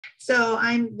So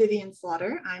I'm Vivienne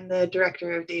Sclater. I'm the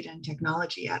Director of Data and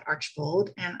Technology at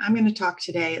Archbold, and I'm going to talk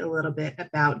today a little bit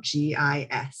about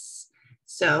GIS.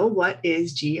 So what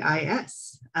is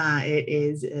GIS? It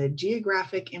is a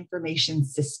Geographic Information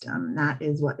System. That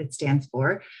is what it stands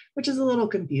for, which is a little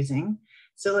confusing.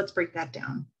 So let's break that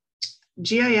down.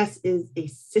 GIS is a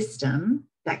system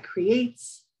that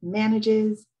creates,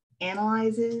 manages,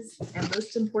 analyzes, and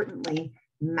most importantly,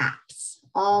 maps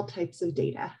all types of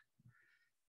data.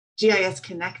 GIS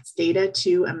connects data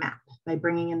to a map by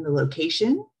bringing in the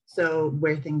location, so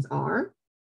where things are,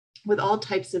 with all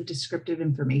types of descriptive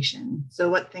information, so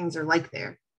what things are like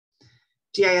there.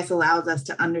 GIS allows us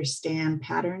to understand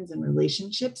patterns and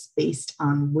relationships based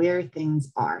on where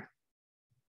things are.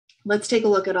 Let's take a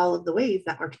look at all of the ways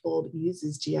that Archbold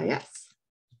uses GIS.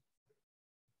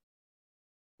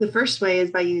 The first way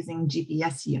is by using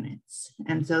GPS units,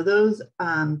 and so those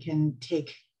can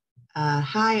take a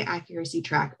high accuracy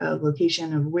track of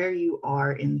location of where you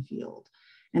are in the field.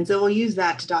 And so we'll use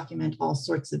that to document all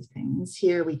sorts of things.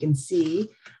 Here we can see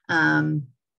an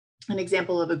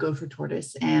example of a gopher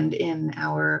tortoise, and in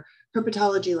our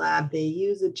herpetology lab, they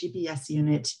use a GPS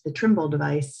unit, the Trimble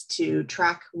device, to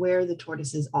track where the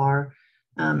tortoises are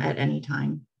at any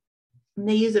time. And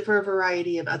they use it for a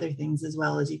variety of other things as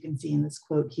well, as you can see in this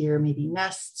quote here, maybe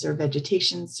nests or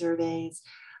vegetation surveys,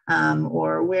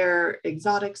 or where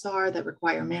exotics are that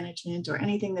require management, or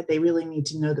anything that they really need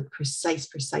to know the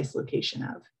precise location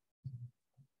of.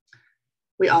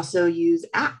 We also use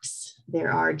apps.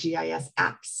 There are GIS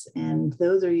apps, and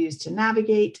those are used to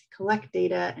navigate, collect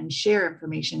data, and share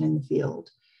information in the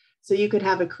field. So you could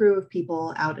have a crew of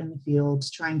people out in the field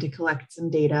trying to collect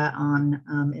some data on,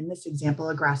 in this example,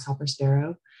 a grasshopper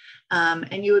sparrow.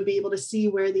 And you would be able to see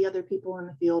where the other people in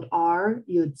the field are.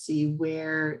 You would see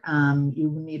where you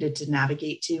needed to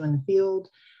navigate to in the field.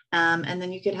 And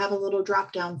then you could have a little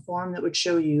drop-down form that would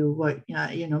show you what,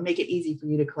 make it easy for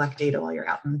you to collect data while you're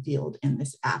out in the field in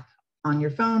this app on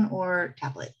your phone or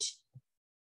tablet.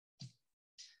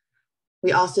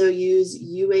 We also use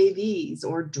UAVs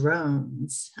or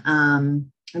drones.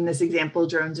 In this example,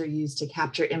 drones are used to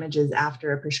capture images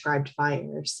after a prescribed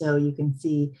fire. So you can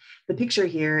see the picture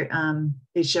here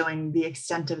is showing the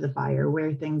extent of the fire,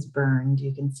 where things burned.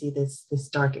 You can see this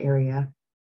dark area.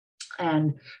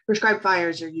 And prescribed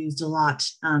fires are used a lot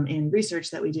in research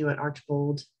that we do at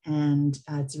Archbold. And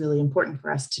it's really important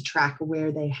for us to track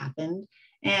where they happened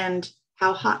and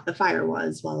how hot the fire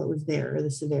was while it was there, or the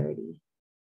severity.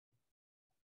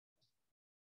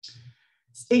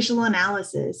 Spatial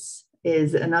analysis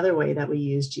is another way that we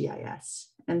use GIS.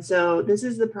 And so this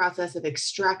is the process of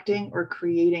extracting or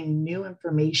creating new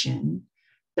information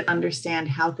to understand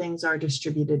how things are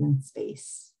distributed in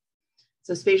space.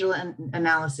 So spatial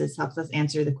analysis helps us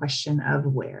answer the question of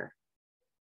where.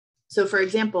 So for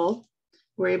example,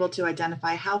 we're able to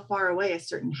identify how far away a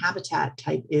certain habitat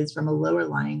type is from a lower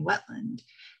lying wetland.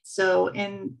 So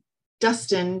in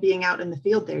Dustin being out in the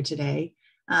field there today,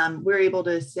 we're able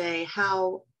to say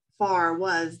how far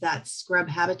was that scrub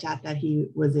habitat that he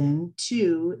was in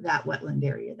to that wetland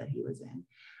area that he was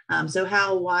in. So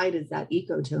how wide is that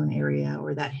ecotone area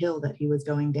or that hill that he was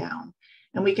going down?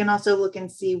 And we can also look and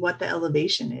see what the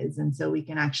elevation is. And so we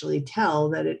can actually tell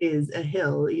that it is a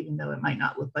hill, even though it might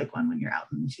not look like one when you're out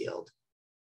in the field.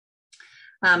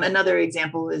 Another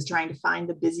example is trying to find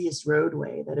the busiest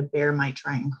roadway that a bear might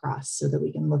try and cross, so that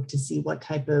we can look to see what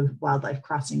type of wildlife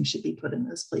crossing should be put in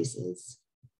those places.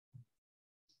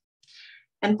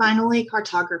 And finally,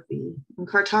 cartography. And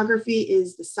cartography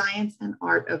is the science and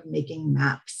art of making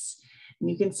maps. And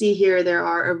you can see here, there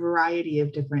are a variety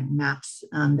of different maps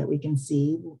that we can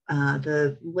see.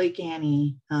 The Lake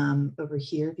Annie over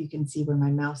here, if you can see where my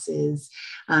mouse is.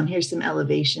 Here's some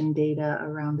elevation data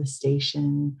around the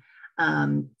station.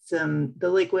 The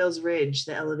Lake Wales Ridge,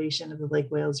 the elevation of the Lake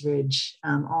Wales Ridge,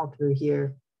 all through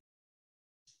here.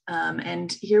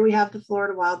 And here we have the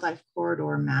Florida Wildlife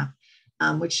Corridor map,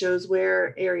 which shows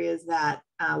where areas that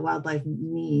wildlife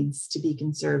needs to be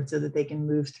conserved so that they can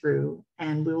move through.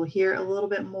 And we will hear a little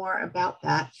bit more about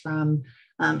that from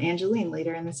Angeline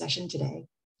later in the session today.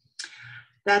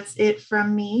 That's it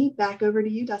from me. Back over to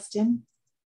you, Dustin.